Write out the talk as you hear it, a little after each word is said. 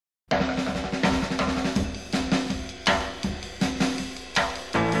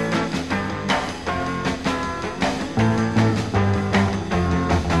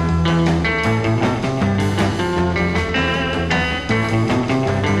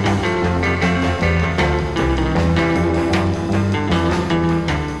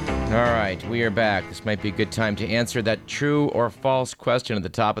you're back. This might be a good time to answer that true or false question at the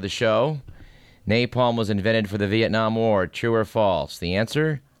top of the show. Napalm was invented for the Vietnam War. True or false? The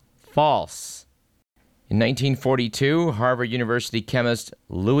answer? False. In 1942, Harvard University chemist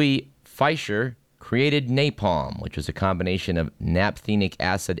Louis Fleischer created napalm, which was a combination of naphthenic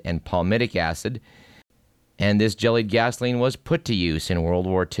acid and palmitic acid, and this jellied gasoline was put to use in World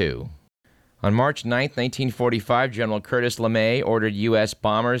War II. On March 9, 1945, General Curtis LeMay ordered U.S.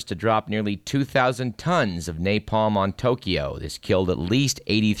 bombers to drop nearly 2,000 tons of napalm on Tokyo. This killed at least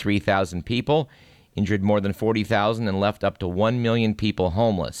 83,000 people, injured more than 40,000, and left up to 1 million people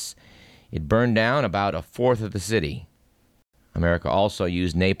homeless. It burned down about a fourth of the city. America also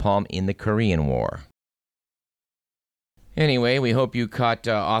used napalm in the Korean War. Anyway, we hope you caught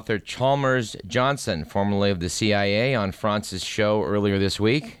author Chalmers Johnson, formerly of the CIA, on France's show earlier this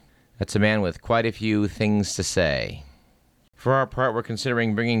week. That's a man with quite a few things to say. For our part, we're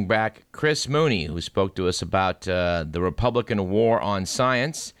considering bringing back Chris Mooney, who spoke to us about the Republican war on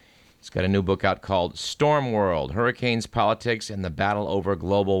science. He's got a new book out called Storm World: Hurricanes, Politics, and the Battle Over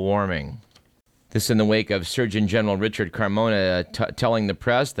Global Warming. This in the wake of Surgeon General Richard Carmona telling the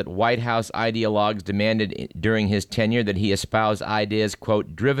press that White House ideologues demanded during his tenure that he espouse ideas,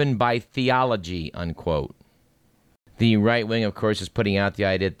 quote, driven by theology, unquote. The right wing, of course, is putting out the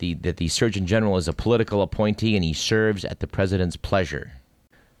idea that the Surgeon General is a political appointee and he serves at the president's pleasure.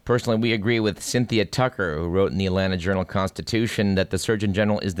 Personally, we agree with Cynthia Tucker, who wrote in the Atlanta Journal-Constitution that the Surgeon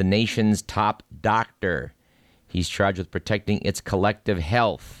General is the nation's top doctor. He's charged with protecting its collective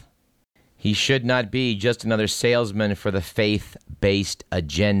health. He should not be just another salesman for the faith-based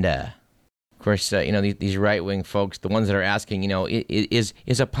agenda. Of course, these right-wing folks, the ones that are asking,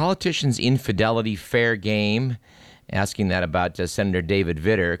 is a politician's infidelity fair game? Asking that about Senator David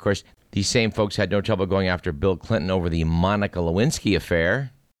Vitter. Of course, these same folks had no trouble going after Bill Clinton over the Monica Lewinsky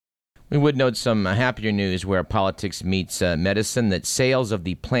affair. We would note some happier news where politics meets medicine, that sales of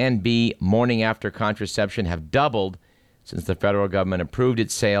the Plan B morning after contraception have doubled since the federal government approved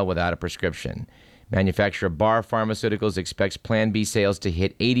its sale without a prescription. Manufacturer Bar Pharmaceuticals expects Plan B sales to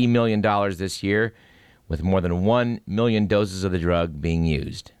hit $80 million this year, with more than 1 million doses of the drug being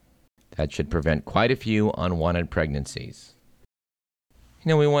used. That should prevent quite a few unwanted pregnancies.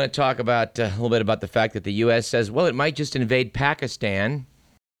 We want to talk about a little bit about the fact that the U.S. says, well, it might just invade Pakistan.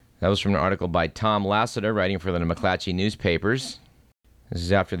 That was from an article by Tom Lassiter, writing for the McClatchy newspapers. This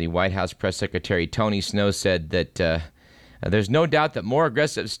is after the White House Press Secretary Tony Snow said that there's no doubt that more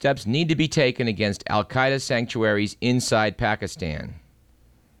aggressive steps need to be taken against al-Qaeda sanctuaries inside Pakistan.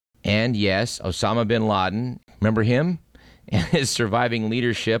 And yes, Osama bin Laden, remember him? And his surviving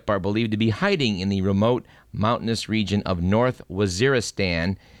leadership are believed to be hiding in the remote mountainous region of North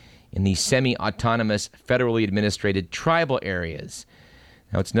Waziristan in the semi-autonomous, federally administrated tribal areas.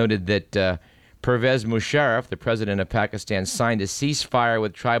 Now, it's noted that Pervez Musharraf, the president of Pakistan, signed a ceasefire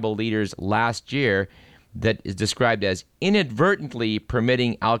with tribal leaders last year that is described as inadvertently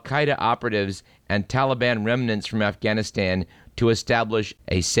permitting al-Qaeda operatives and Taliban remnants from Afghanistan to establish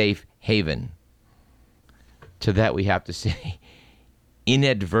a safe haven. To that we have to say,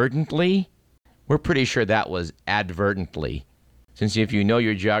 inadvertently? We're pretty sure that was advertently. Since if you know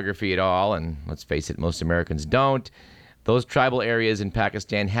your geography at all, and let's face it, most Americans don't, those tribal areas in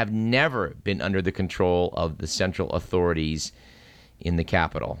Pakistan have never been under the control of the central authorities in the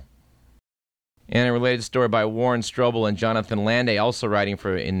capital. And a related story by Warren Strobel and Jonathan Landay, also writing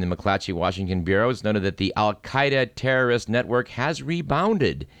in the McClatchy Washington Bureau, it's noted that the al-Qaeda terrorist network has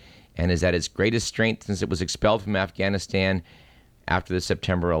rebounded and is at its greatest strength since it was expelled from Afghanistan after the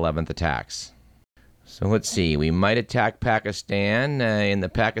September 11th attacks. So let's see, we might attack Pakistan. In the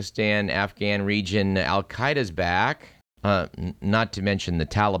Pakistan-Afghan region, al-Qaeda's back, not to mention the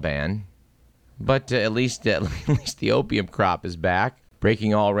Taliban. But at least the opium crop is back,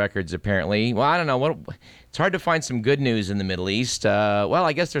 breaking all records apparently. Well, I don't know. It's hard to find some good news in the Middle East.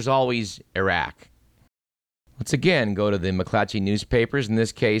 I guess there's always Iraq. Let's again go to the McClatchy newspapers, in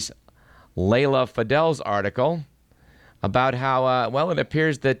this case, Layla Fidel's article about how, it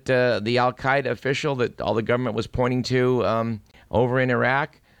appears that the al-Qaeda official that all the government was pointing to over in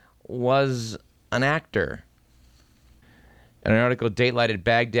Iraq was an actor. In an article date-lighted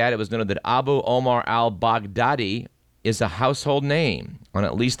Baghdad, it was noted that Abu Omar al-Baghdadi is a household name. On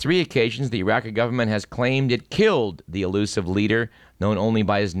at least 3 occasions, the Iraqi government has claimed it killed the elusive leader, known only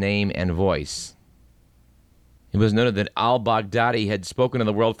by his name and voice. It was noted that al-Baghdadi had spoken to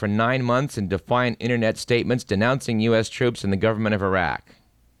the world for 9 months in defiant internet statements denouncing U.S. troops and the government of Iraq.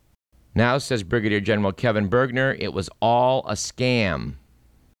 Now, says Brigadier General Kevin Bergner, it was all a scam.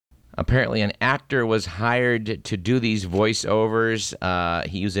 Apparently, an actor was hired to do these voiceovers.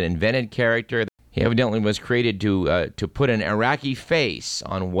 He was an invented character. He evidently was created to put an Iraqi face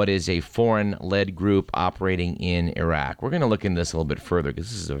on what is a foreign-led group operating in Iraq. We're going to look into this a little bit further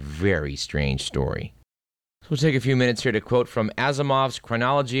because this is a very strange story. So we'll take a few minutes here to quote from Asimov's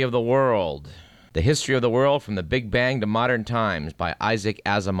Chronology of the World. The History of the World from the Big Bang to Modern Times by Isaac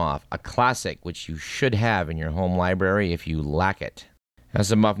Asimov, a classic which you should have in your home library if you lack it.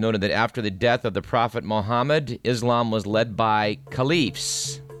 Asimov noted that after the death of the Prophet Muhammad, Islam was led by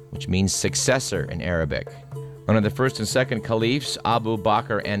caliphs, which means successor in Arabic. Under the first and second caliphs, Abu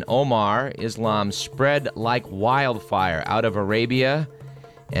Bakr and Omar, Islam spread like wildfire out of Arabia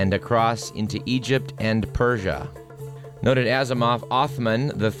and across into Egypt and Persia. Noted Asimov,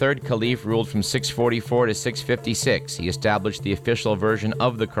 Othman, the third caliph, ruled from 644 to 656. He established the official version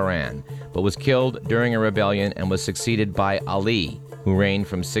of the Quran, but was killed during a rebellion and was succeeded by Ali, who reigned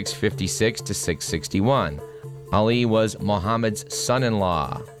from 656 to 661. Ali was Muhammad's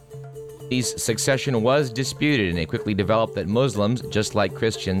son-in-law. Ali's succession was disputed, and it quickly developed that Muslims, just like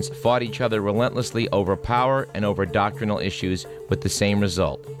Christians, fought each other relentlessly over power and over doctrinal issues with the same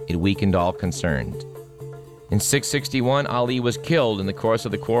result. It weakened all concerned. In 661, Ali was killed in the course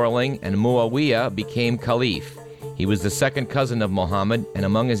of the quarreling, and Muawiyah became caliph. He was the second cousin of Muhammad, and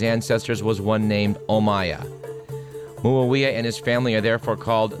among his ancestors was one named Umayyah. Muawiyah and his family are therefore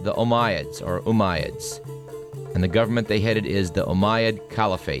called the Umayyads, or Umayyads, and the government they headed is the Umayyad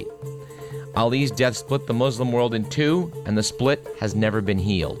Caliphate. Ali's death split the Muslim world in two, and the split has never been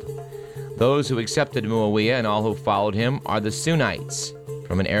healed. Those who accepted Muawiyah and all who followed him are the Sunnites,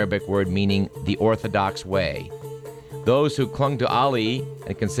 from an Arabic word meaning the orthodox way. Those who clung to Ali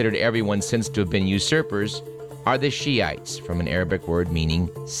and considered everyone since to have been usurpers are the Shiites, from an Arabic word meaning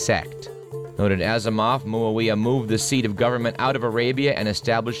sect. Noted Asimov, Muawiyah moved the seat of government out of Arabia and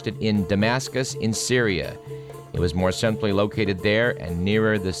established it in Damascus in Syria. It was more centrally located there and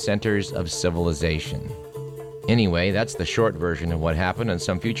nearer the centers of civilization. Anyway, that's the short version of what happened. On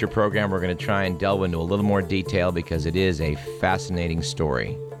some future program, we're going to try and delve into a little more detail because it is a fascinating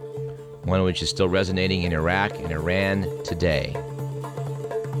story, one which is still resonating in Iraq and Iran today.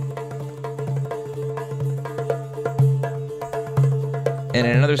 And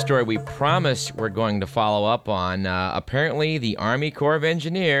in another story we promise we're going to follow up on, apparently the Army Corps of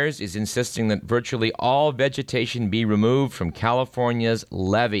Engineers is insisting that virtually all vegetation be removed from California's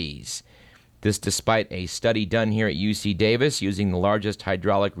levees. This despite a study done here at UC Davis using the largest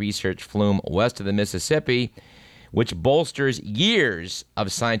hydraulic research flume west of the Mississippi, which bolsters years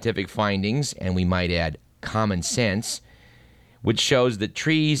of scientific findings, and we might add common sense, which shows that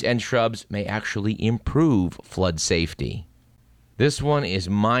trees and shrubs may actually improve flood safety. This one is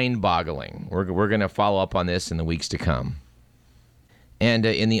mind-boggling. We're going to follow up on this in the weeks to come. And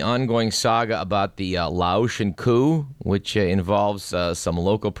in the ongoing saga about the Laotian coup, which involves some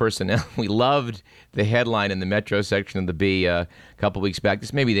local personnel, we loved the headline in the Metro section of the Bee a couple weeks back.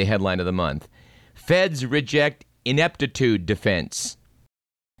 This may be the headline of the month. Feds reject ineptitude defense.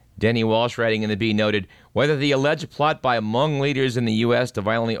 Denny Walsh, writing in the Bee, noted, whether the alleged plot by Hmong leaders in the U.S. to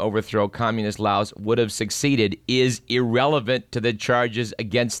violently overthrow communist Laos would have succeeded is irrelevant to the charges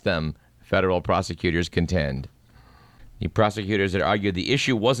against them, federal prosecutors contend. The prosecutors had argued the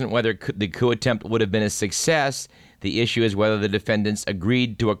issue wasn't whether the coup attempt would have been a success. The issue is whether the defendants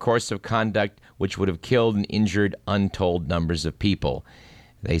agreed to a course of conduct which would have killed and injured untold numbers of people.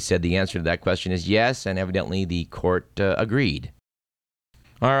 They said the answer to that question is yes, and evidently the court agreed.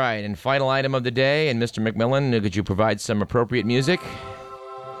 All right, and final item of the day, and Mr. McMillan, could you provide some appropriate music?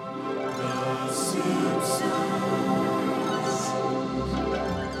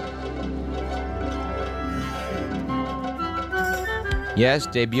 Yes,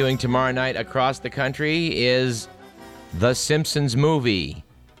 debuting tomorrow night across the country is The Simpsons Movie,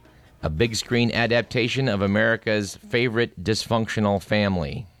 a big screen adaptation of America's favorite dysfunctional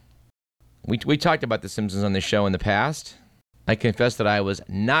family. We talked about The Simpsons on the show in the past. I confess that I was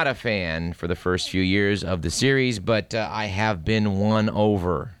not a fan for the first few years of the series, but I have been won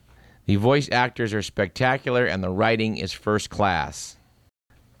over. The voice actors are spectacular, and the writing is first class.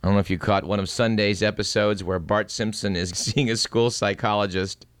 I don't know if you caught one of Sunday's episodes where Bart Simpson is seeing a school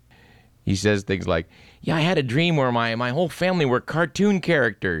psychologist. He says things like, yeah, I had a dream where my whole family were cartoon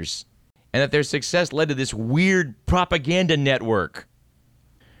characters, and that their success led to this weird propaganda network.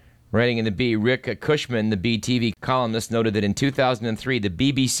 Writing in the Bee, Rick Cushman, the Bee TV columnist, noted that in 2003, the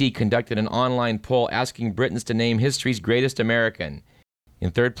BBC conducted an online poll asking Britons to name history's greatest American.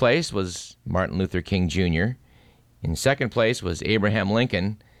 In third place was Martin Luther King Jr. In second place was Abraham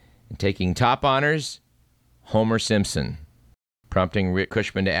Lincoln. And taking top honors, Homer Simpson. prompting Rick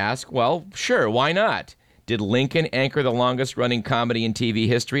Cushman to ask, well, sure, why not? Did Lincoln anchor the longest-running comedy in TV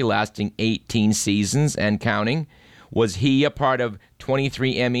history, lasting 18 seasons and counting? Was he a part of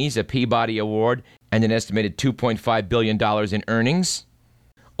 23 Emmys, a Peabody Award, and an estimated $2.5 billion in earnings?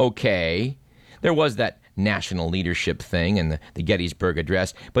 Okay, there was that national leadership thing and the Gettysburg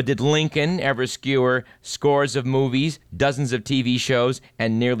Address, but did Lincoln ever skewer scores of movies, dozens of TV shows,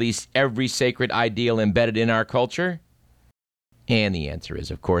 and nearly every sacred ideal embedded in our culture? And the answer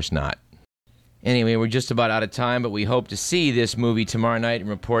is, of course not. Anyway, we're just about out of time, but we hope to see this movie tomorrow night and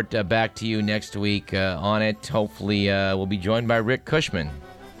report back to you next week on it. Hopefully, we'll be joined by Rick Cushman.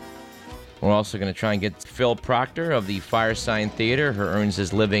 We're also going to try and get Phil Proctor of the Firesign Theater, who earns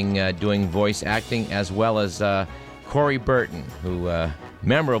his living doing voice acting, as well as Corey Burton, who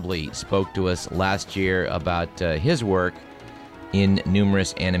memorably spoke to us last year about his work in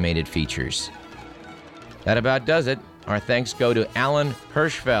numerous animated features. That about does it. Our thanks go to Alan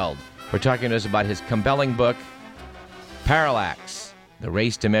Hirschfeld for talking to us about his compelling book, Parallax, The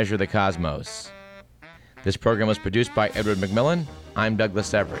Race to Measure the Cosmos. This program was produced by Edward McMillan. I'm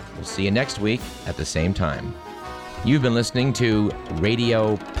Douglas Everett. We'll see you next week at the same time. You've been listening to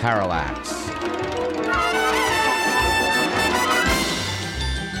Radio Parallax.